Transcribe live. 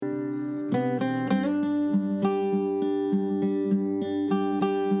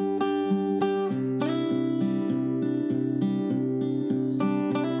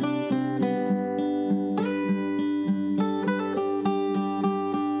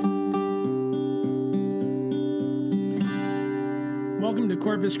Welcome to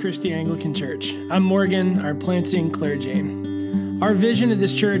Corpus Christi Anglican Church. I'm Morgan, our planting clergy. Our vision of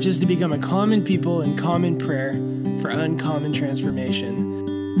this church is to become a common people in common prayer for uncommon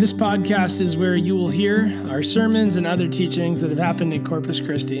transformation. This podcast is where you will hear our sermons and other teachings that have happened at Corpus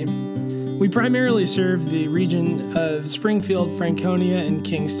Christi. We primarily serve the region of Springfield, Franconia, and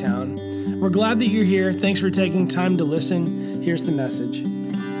Kingstown. We're glad that you're here. Thanks for taking time to listen. Here's the message.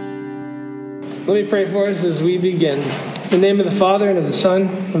 Let me pray for us as we begin. In the name of the Father, and of the Son,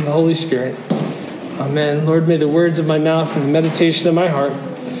 and of the Holy Spirit. Amen. Lord, may the words of my mouth and the meditation of my heart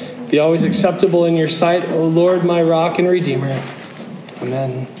be always acceptable in your sight, O Lord, my rock and redeemer.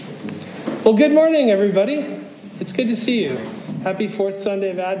 Amen. Well, good morning, everybody. It's good to see you. Happy fourth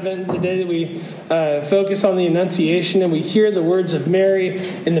Sunday of Advent. It's the day that we focus on the Annunciation and we hear the words of Mary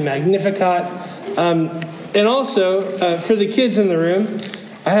in the Magnificat. And also, for the kids in the room,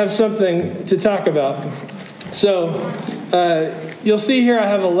 I have something to talk about. So, you'll see here I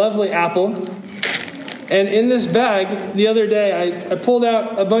have a lovely apple. And in this bag, the other day, I pulled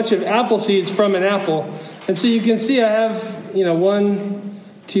out a bunch of apple seeds from an apple. And so you can see I have, 1,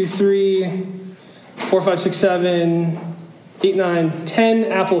 2, 3, 4, 5, 6, 7, 8, 9, 10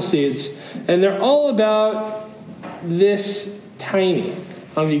 apple seeds. And they're all about this tiny. I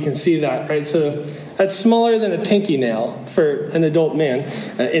don't know if you can see that, right? So that's smaller than a pinky nail for an adult man.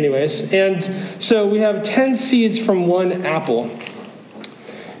 Anyways, and so we have 10 seeds from one apple.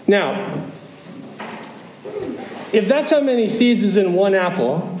 Now, if that's how many seeds is in one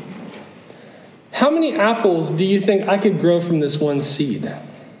apple, how many apples do you think I could grow from this one seed?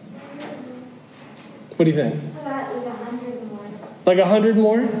 What do you think? About like 100 more. Like 100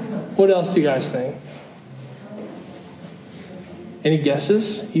 more? What else do you guys think? Any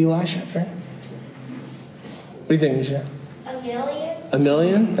guesses, Eli Shepherd? What do you think, Nisha? 1 million? 1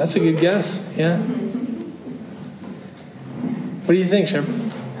 million? That's a good guess. Yeah. What do you think, Shepherd?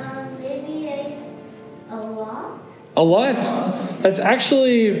 Maybe a lot. A lot. That's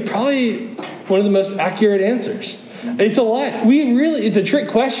actually probably one of the most accurate answers. It's a lot. It's a trick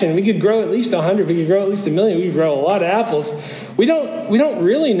question. We could grow at least 100. We could grow at least 1 million. We could grow a lot of apples. We don't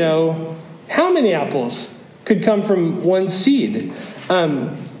really know how many apples could come from one seed.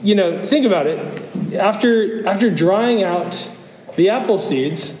 Think about it. After drying out the apple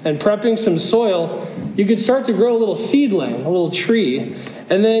seeds and prepping some soil, you could start to grow a little seedling, a little tree.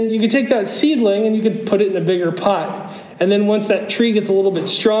 And then you could take that seedling and you could put it in a bigger pot. And then once that tree gets a little bit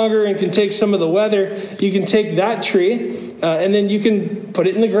stronger and can take some of the weather, you can take that tree and then you can put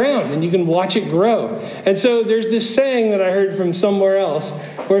it in the ground and you can watch it grow. And so there's this saying that I heard from somewhere else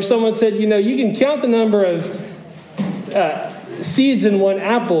where someone said, you can count the number of seeds in one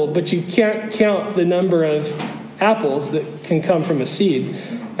apple, but you can't count the number of apples that can come from a seed.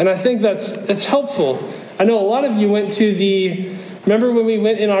 And I think that's helpful. I know a lot of you went to remember when we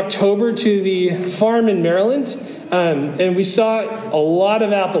went in October to the farm in Maryland? And we saw a lot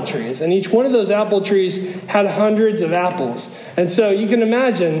of apple trees. And each one of those apple trees had hundreds of apples. And so you can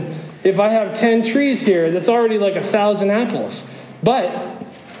imagine, if I have 10 trees here, that's already like 1,000 apples. But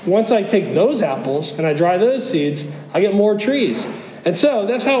once I take those apples and I dry those seeds, I get more trees. And so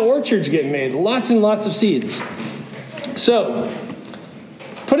that's how orchards get made. Lots and lots of seeds. So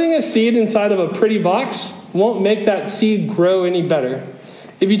putting a seed inside of a pretty box won't make that seed grow any better.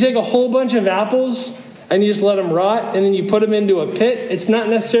 If you take a whole bunch of apples and you just let them rot and then you put them into a pit, it's not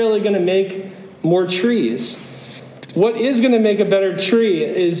necessarily going to make more trees. What is going to make a better tree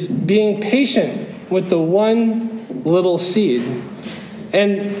is being patient with the one little seed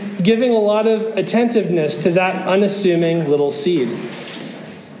and giving a lot of attentiveness to that unassuming little seed.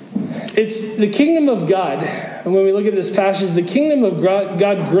 It's the kingdom of God. And when we look at this passage, the kingdom of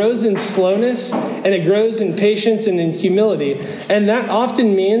God grows in slowness and it grows in patience and in humility. And that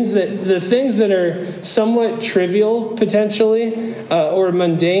often means that the things that are somewhat trivial, potentially, or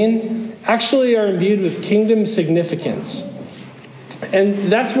mundane, actually are imbued with kingdom significance. And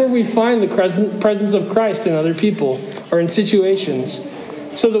that's where we find the presence of Christ in other people or in situations.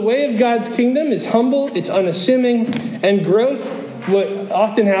 So the way of God's kingdom is humble, it's unassuming, and growth, what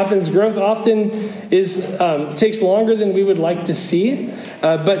often happens, growth often takes longer than we would like to see.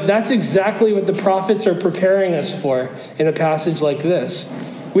 But that's exactly what the prophets are preparing us for in a passage like this.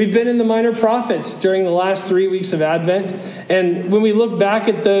 We've been in the minor prophets during the last 3 weeks of Advent. And when we look back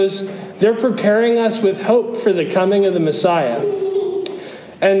at those, they're preparing us with hope for the coming of the Messiah.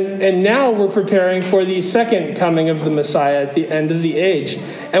 And now we're preparing for the second coming of the Messiah at the end of the age.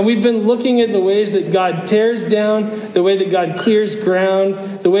 And we've been looking at the ways that God tears down, the way that God clears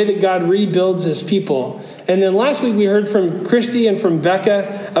ground, the way that God rebuilds his people. And then last week we heard from Christy and from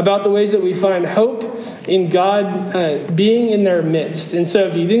Becca about the ways that we find hope in God being in their midst. And so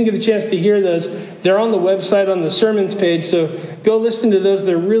if you didn't get a chance to hear those, they're on the website on the sermons page. So go listen to those.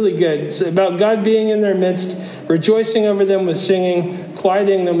 They're really good. It's about God being in their midst, rejoicing over them with singing,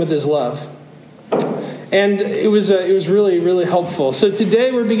 quieting them with his love. And it was really, really helpful. So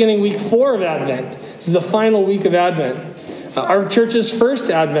today we're beginning week 4 of Advent. This is the final week of Advent. Our church's first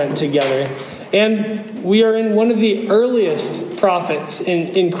Advent together. And we are in one of the earliest prophets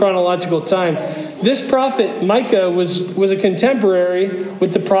in chronological time. This prophet, Micah, was a contemporary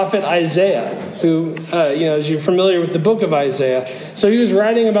with the prophet Isaiah, who, as you're familiar with the book of Isaiah. So he was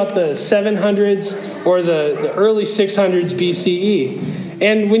writing about the 700s or the early 600s BCE.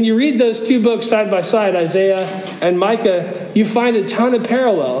 And when you read those two books side by side, Isaiah and Micah, you find a ton of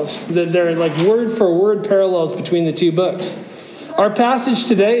parallels. That they're like word for word parallels between the two books. Our passage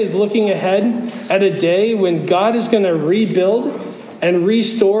today is looking ahead at a day when God is going to rebuild and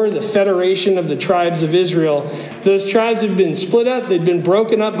restore the federation of the tribes of Israel. Those tribes have been split up. They've been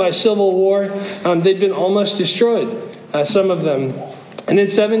broken up by civil war. They've been almost destroyed, some of them. And in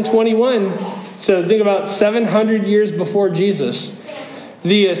 721, so think about 700 years before Jesus,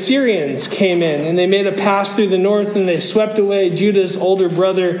 the Assyrians came in and they made a pass through the north and they swept away Judah's older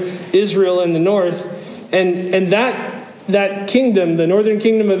brother Israel in the north. And that kingdom, the northern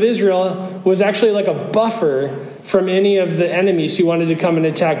kingdom of Israel, was actually like a buffer from any of the enemies who wanted to come and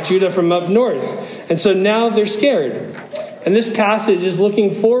attack Judah from up north. And so now they're scared. And this passage is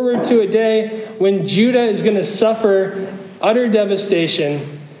looking forward to a day when Judah is going to suffer utter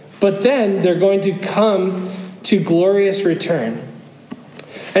devastation, but then they're going to come to glorious return.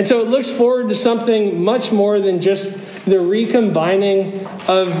 And so it looks forward to something much more than just the recombining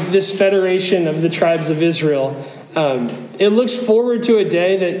of this federation of the tribes of Israel. It looks forward to a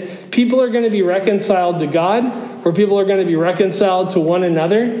day that people are going to be reconciled to God, where people are going to be reconciled to one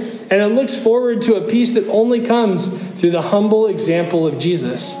another. And it looks forward to a peace that only comes through the humble example of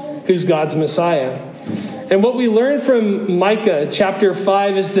Jesus, who's God's Messiah. And what we learn from Micah chapter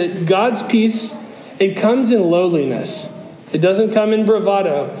 5 is that God's peace, it comes in lowliness. It doesn't come in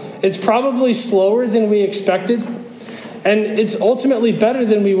bravado. It's probably slower than we expected. And it's ultimately better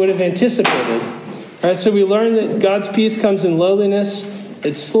than we would have anticipated. All right, so we learn that God's peace comes in lowliness.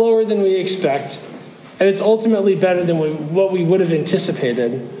 It's slower than we expect. And it's ultimately better than what we would have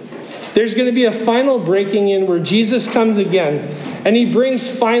anticipated. There's going to be a final breaking in where Jesus comes again. And he brings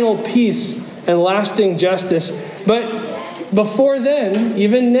final peace and lasting justice. But before then,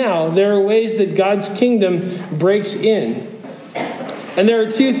 even now, there are ways that God's kingdom breaks in. And there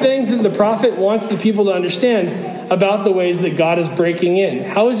are two things that the prophet wants the people to understand about the ways that God is breaking in.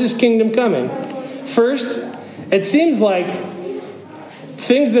 How is his kingdom coming? First, it seems like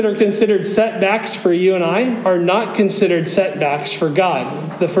things that are considered setbacks for you and I are not considered setbacks for God.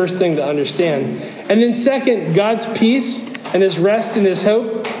 It's the first thing to understand. And then second, God's peace and his rest and his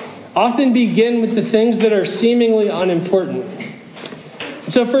hope often begin with the things that are seemingly unimportant.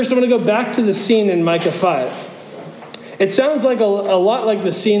 So first, I'm going to go back to the scene in Micah 5. It sounds like a lot like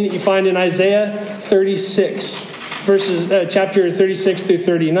the scene that you find in Isaiah 36. Chapter 36 through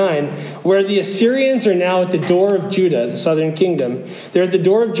 39, where the Assyrians are now at the door of Judah, the southern kingdom. They're at the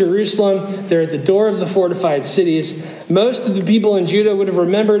door of Jerusalem. They're at the door of the fortified cities. Most of the people in Judah would have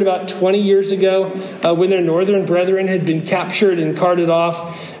remembered about 20 years ago when their northern brethren had been captured and carted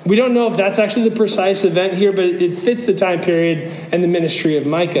off. We don't know if that's actually the precise event here, but it fits the time period and the ministry of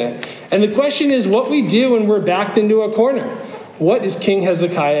Micah. And the question is what we do when we're backed into a corner. What is King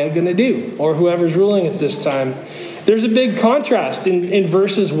Hezekiah going to do, or whoever's ruling at this time? There's a big contrast in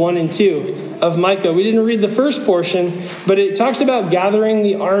verses 1 and 2 of Micah. We didn't read the first portion, but it talks about gathering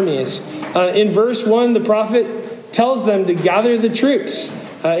the armies. In verse 1, the prophet tells them to gather the troops.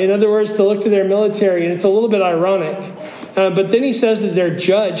 In other words, to look to their military, and it's a little bit ironic. But then he says that their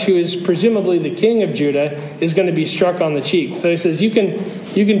judge, who is presumably the king of Judah, is going to be struck on the cheek. So he says, you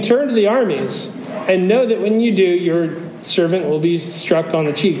can turn to the armies and know that when you do, your servant will be struck on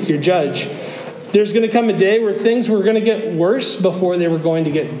the cheek, your judge. There's going to come a day where things were going to get worse before they were going to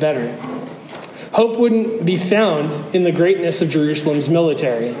get better. Hope wouldn't be found in the greatness of Jerusalem's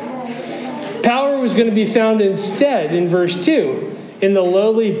military. Power was going to be found instead, in verse 2, in the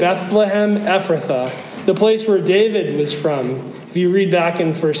lowly Bethlehem Ephrathah, the place where David was from, if you read back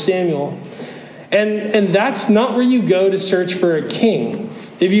in 1 Samuel. And that's not where you go to search for a king.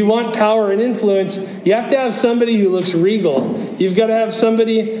 If you want power and influence, you have to have somebody who looks regal. You've got to have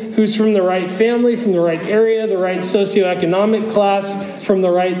somebody who's from the right family, from the right area, the right socioeconomic class, from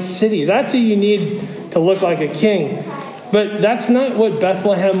the right city. That's who you need to look like a king. But that's not what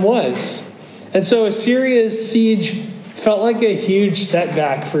Bethlehem was. And so Assyria's siege felt like a huge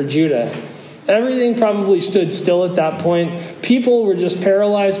setback for Judah. Everything probably stood still at that point. People were just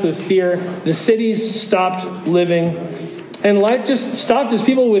paralyzed with fear. The cities stopped living. And life just stopped as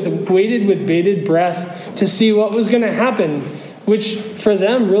people waited with bated breath to see what was going to happen, which for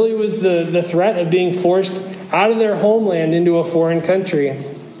them really was the threat of being forced out of their homeland into a foreign country.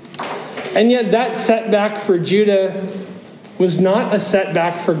 And yet that setback for Judah was not a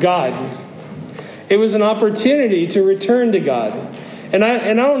setback for God. It was an opportunity to return to God. And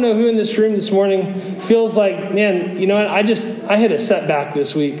I don't know who in this room this morning feels like, man, you know what, I hit a setback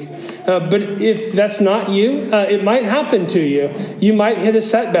this week. But if that's not you, it might happen to you. You might hit a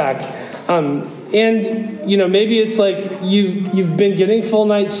setback. And, you know, maybe it's like you've been getting full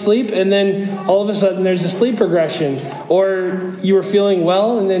night's sleep, and then all of a sudden there's a sleep regression. Or you were feeling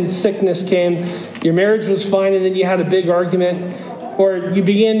well, and then sickness came. Your marriage was fine, and then you had a big argument. Or you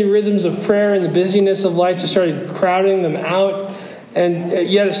began new rhythms of prayer, and the busyness of life just started crowding them out. And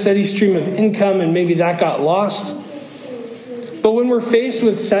you had a steady stream of income, and maybe that got lost. But when we're faced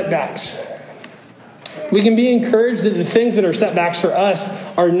with setbacks, we can be encouraged that the things that are setbacks for us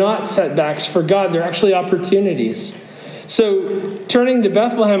are not setbacks for God. They're actually opportunities. So turning to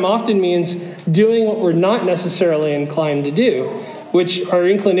Bethlehem often means doing what we're not necessarily inclined to do, which our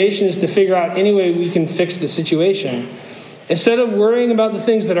inclination is to figure out any way we can fix the situation. Instead of worrying about the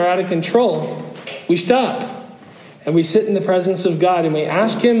things that are out of control, we stop. And we sit in the presence of God and we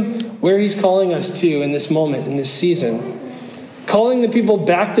ask him where he's calling us to in this moment, in this season. Calling the people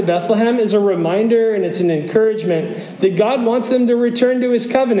back to Bethlehem is a reminder and it's an encouragement that God wants them to return to his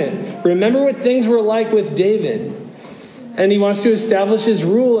covenant. Remember what things were like with David. And he wants to establish his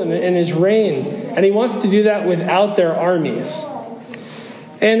rule and his reign. And he wants to do that without their armies.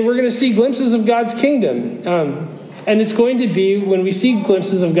 And we're going to see glimpses of God's kingdom. And it's going to be, when we see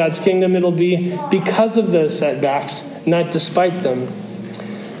glimpses of God's kingdom, it'll be because of those setbacks, not despite them.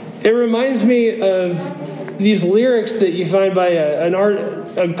 It reminds me of these lyrics that you find by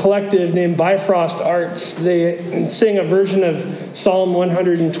a collective named Bifrost Arts. They sing a version of Psalm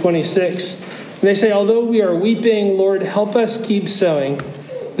 126. And they say, although we are weeping, Lord, help us keep sowing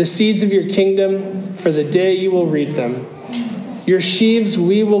the seeds of your kingdom for the day you will reap them. Your sheaves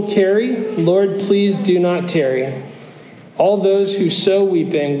we will carry. Lord, please do not tarry. All those who sow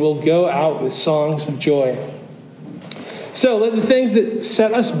weeping will go out with songs of joy. So let the things that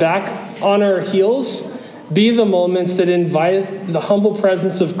set us back on our heels be the moments that invite the humble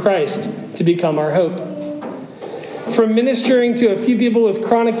presence of Christ to become our hope. From ministering to a few people with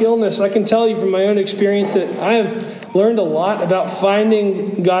chronic illness, I can tell you from my own experience that I have learned a lot about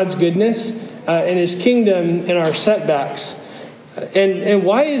finding God's goodness and his kingdom in our setbacks. And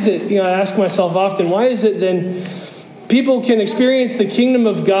why is it, I ask myself often, why is it then people can experience the kingdom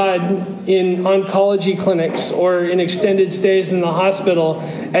of God in oncology clinics or in extended stays in the hospital,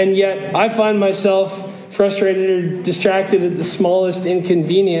 and yet I find myself frustrated or distracted at the smallest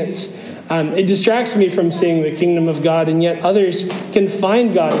inconvenience? It distracts me from seeing the kingdom of God, and yet others can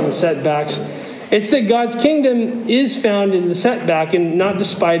find God in the setbacks. It's that God's kingdom is found in the setback and not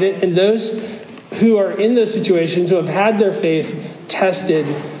despite it, and those who are in those situations, who have had their faith tested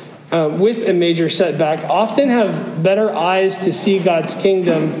with a major setback, often have better eyes to see God's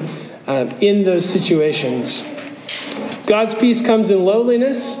kingdom in those situations. God's peace comes in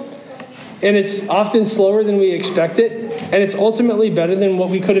lowliness, and it's often slower than we expect it, and it's ultimately better than what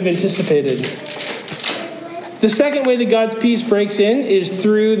we could have anticipated. The second way that God's peace breaks in is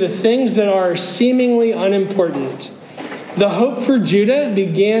through the things that are seemingly unimportant. The hope for Judah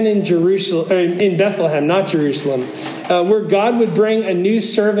began in Bethlehem, not Jerusalem, where God would bring a new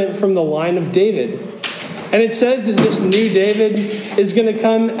servant from the line of David. And it says that this new David is going to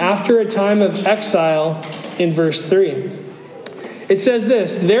come after a time of exile in verse 3. It says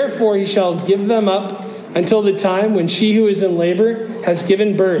this, therefore he shall give them up until the time when she who is in labor has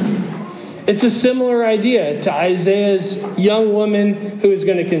given birth. It's a similar idea to Isaiah's young woman who is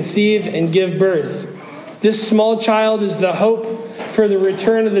going to conceive and give birth. This small child is the hope for the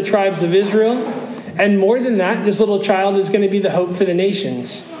return of the tribes of Israel. And more than that, this little child is going to be the hope for the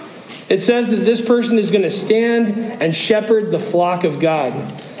nations. It says that this person is going to stand and shepherd the flock of God.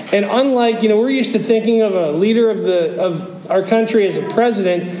 And unlike, we're used to thinking of a leader of our country as a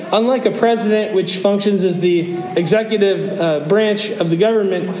president, unlike a president which functions as the executive branch of the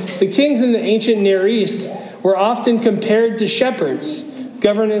government, the kings in the ancient Near East were often compared to shepherds.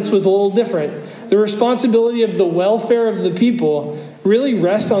 Governance was a little different. The responsibility of the welfare of the people really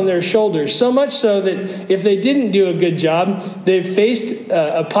rests on their shoulders, so much so that if they didn't do a good job, they faced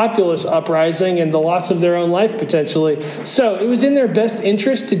a populace uprising and the loss of their own life potentially. So it was in their best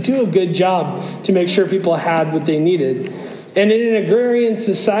interest to do a good job to make sure people had what they needed. And in an agrarian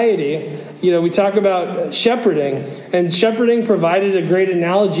society, we talk about shepherding, and shepherding provided a great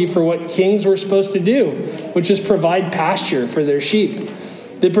analogy for what kings were supposed to do, which is provide pasture for their sheep.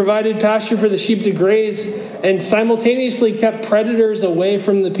 They provided pasture for the sheep to graze and simultaneously kept predators away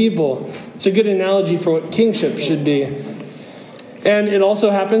from the people. It's a good analogy for what kingship should be. And it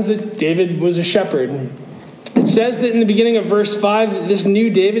also happens that David was a shepherd. It says that in the beginning of verse 5, that this new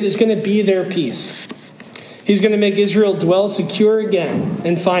David is going to be their peace. He's going to make Israel dwell secure again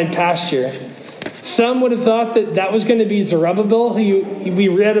and find pasture. Some would have thought that was going to be Zerubbabel, who we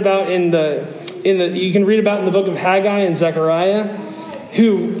read about you can read about in the book of Haggai and Zechariah,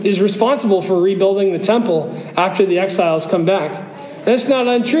 who is responsible for rebuilding the temple after the exiles come back. That's not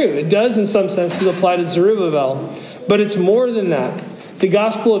untrue. It does, in some senses, apply to Zerubbabel. But it's more than that. The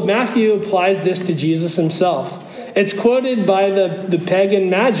Gospel of Matthew applies this to Jesus himself. It's quoted by the pagan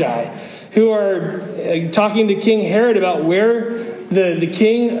magi, who are talking to King Herod about where the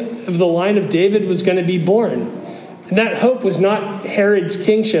king of the line of David was going to be born. And that hope was not Herod's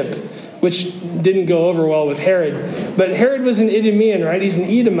kingship, which didn't go over well with Herod. But Herod was an Idumean, right? He's an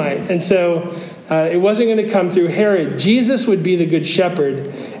Edomite. And so it wasn't going to come through Herod. Jesus would be the good shepherd.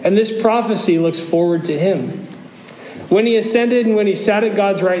 And this prophecy looks forward to him. When he ascended and when he sat at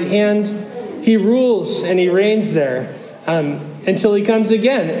God's right hand, he rules and he reigns there until he comes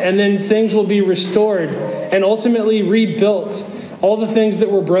again. And then things will be restored and ultimately rebuilt. All the things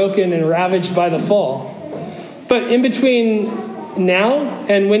that were broken and ravaged by the fall. But in between now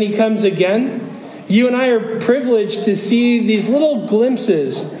and when he comes again, you and I are privileged to see these little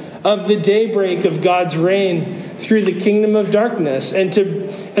glimpses of the daybreak of God's reign through the kingdom of darkness and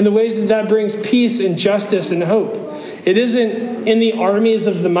the ways that brings peace and justice and hope. It isn't in the armies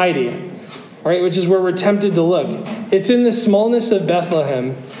of the mighty, right, which is where we're tempted to look. It's in the smallness of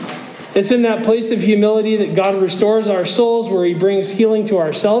Bethlehem. It's in that place of humility that God restores our souls, where he brings healing to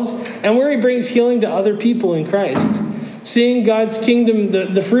ourselves and where he brings healing to other people in Christ. Seeing God's kingdom,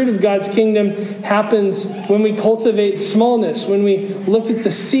 the fruit of God's kingdom happens when we cultivate smallness, when we look at the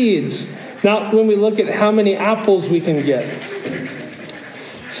seeds, not when we look at how many apples we can get.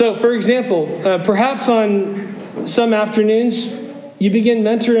 So, for example, perhaps on some afternoons, you begin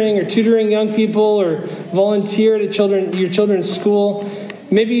mentoring or tutoring young people or volunteer at your children's school.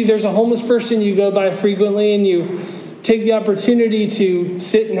 Maybe there's a homeless person you go by frequently and you take the opportunity to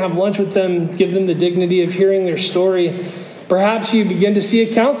sit and have lunch with them, give them the dignity of hearing their story. Perhaps you begin to see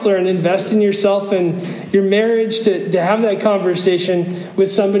a counselor and invest in yourself and your marriage to have that conversation with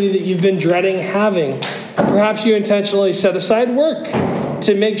somebody that you've been dreading having. Perhaps you intentionally set aside work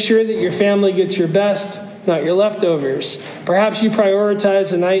to make sure that your family gets your best, not your leftovers. Perhaps you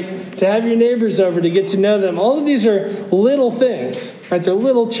prioritize a night to have your neighbors over to get to know them. All of these are little things, right? They're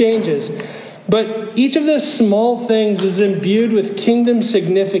little changes. But each of those small things is imbued with kingdom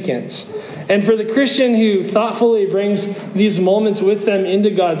significance. And for the Christian who thoughtfully brings these moments with them into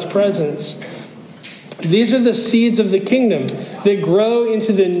God's presence, these are the seeds of the kingdom that grow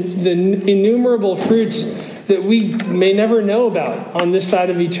into the innumerable fruits that we may never know about on this side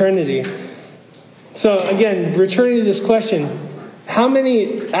of eternity. So again, returning to this question, how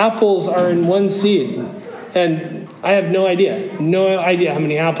many apples are in one seed? And I have no idea how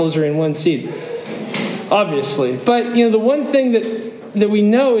many apples are in one seed, obviously. But the one thing that we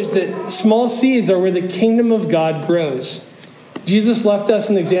know is that small seeds are where the kingdom of God grows. Jesus left us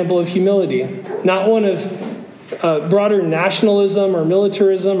an example of humility, not one of broader nationalism or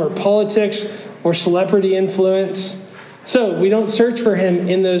militarism or politics or celebrity influence. So we don't search for him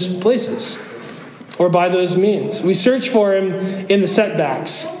in those places or by those means. We search for him in the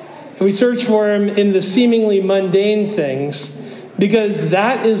setbacks. We search for him in the seemingly mundane things, because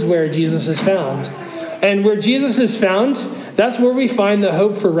that is where Jesus is found. And where Jesus is found, that's where we find the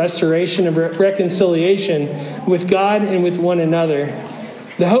hope for restoration and reconciliation with God and with one another.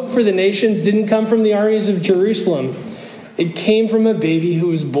 The hope for the nations didn't come from the armies of Jerusalem. It came from a baby who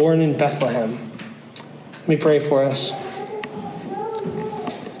was born in Bethlehem. Let me pray for us.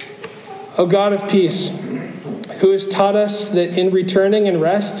 O God of peace, who has taught us that in returning and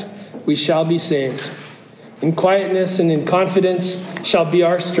rest, we shall be saved. In quietness and in confidence shall be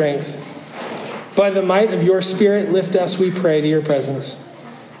our strength. By the might of your Spirit, lift us, we pray, to your presence,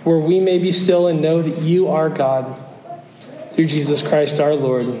 where we may be still and know that you are God. Through Jesus Christ our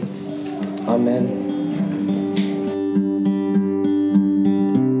Lord. Amen.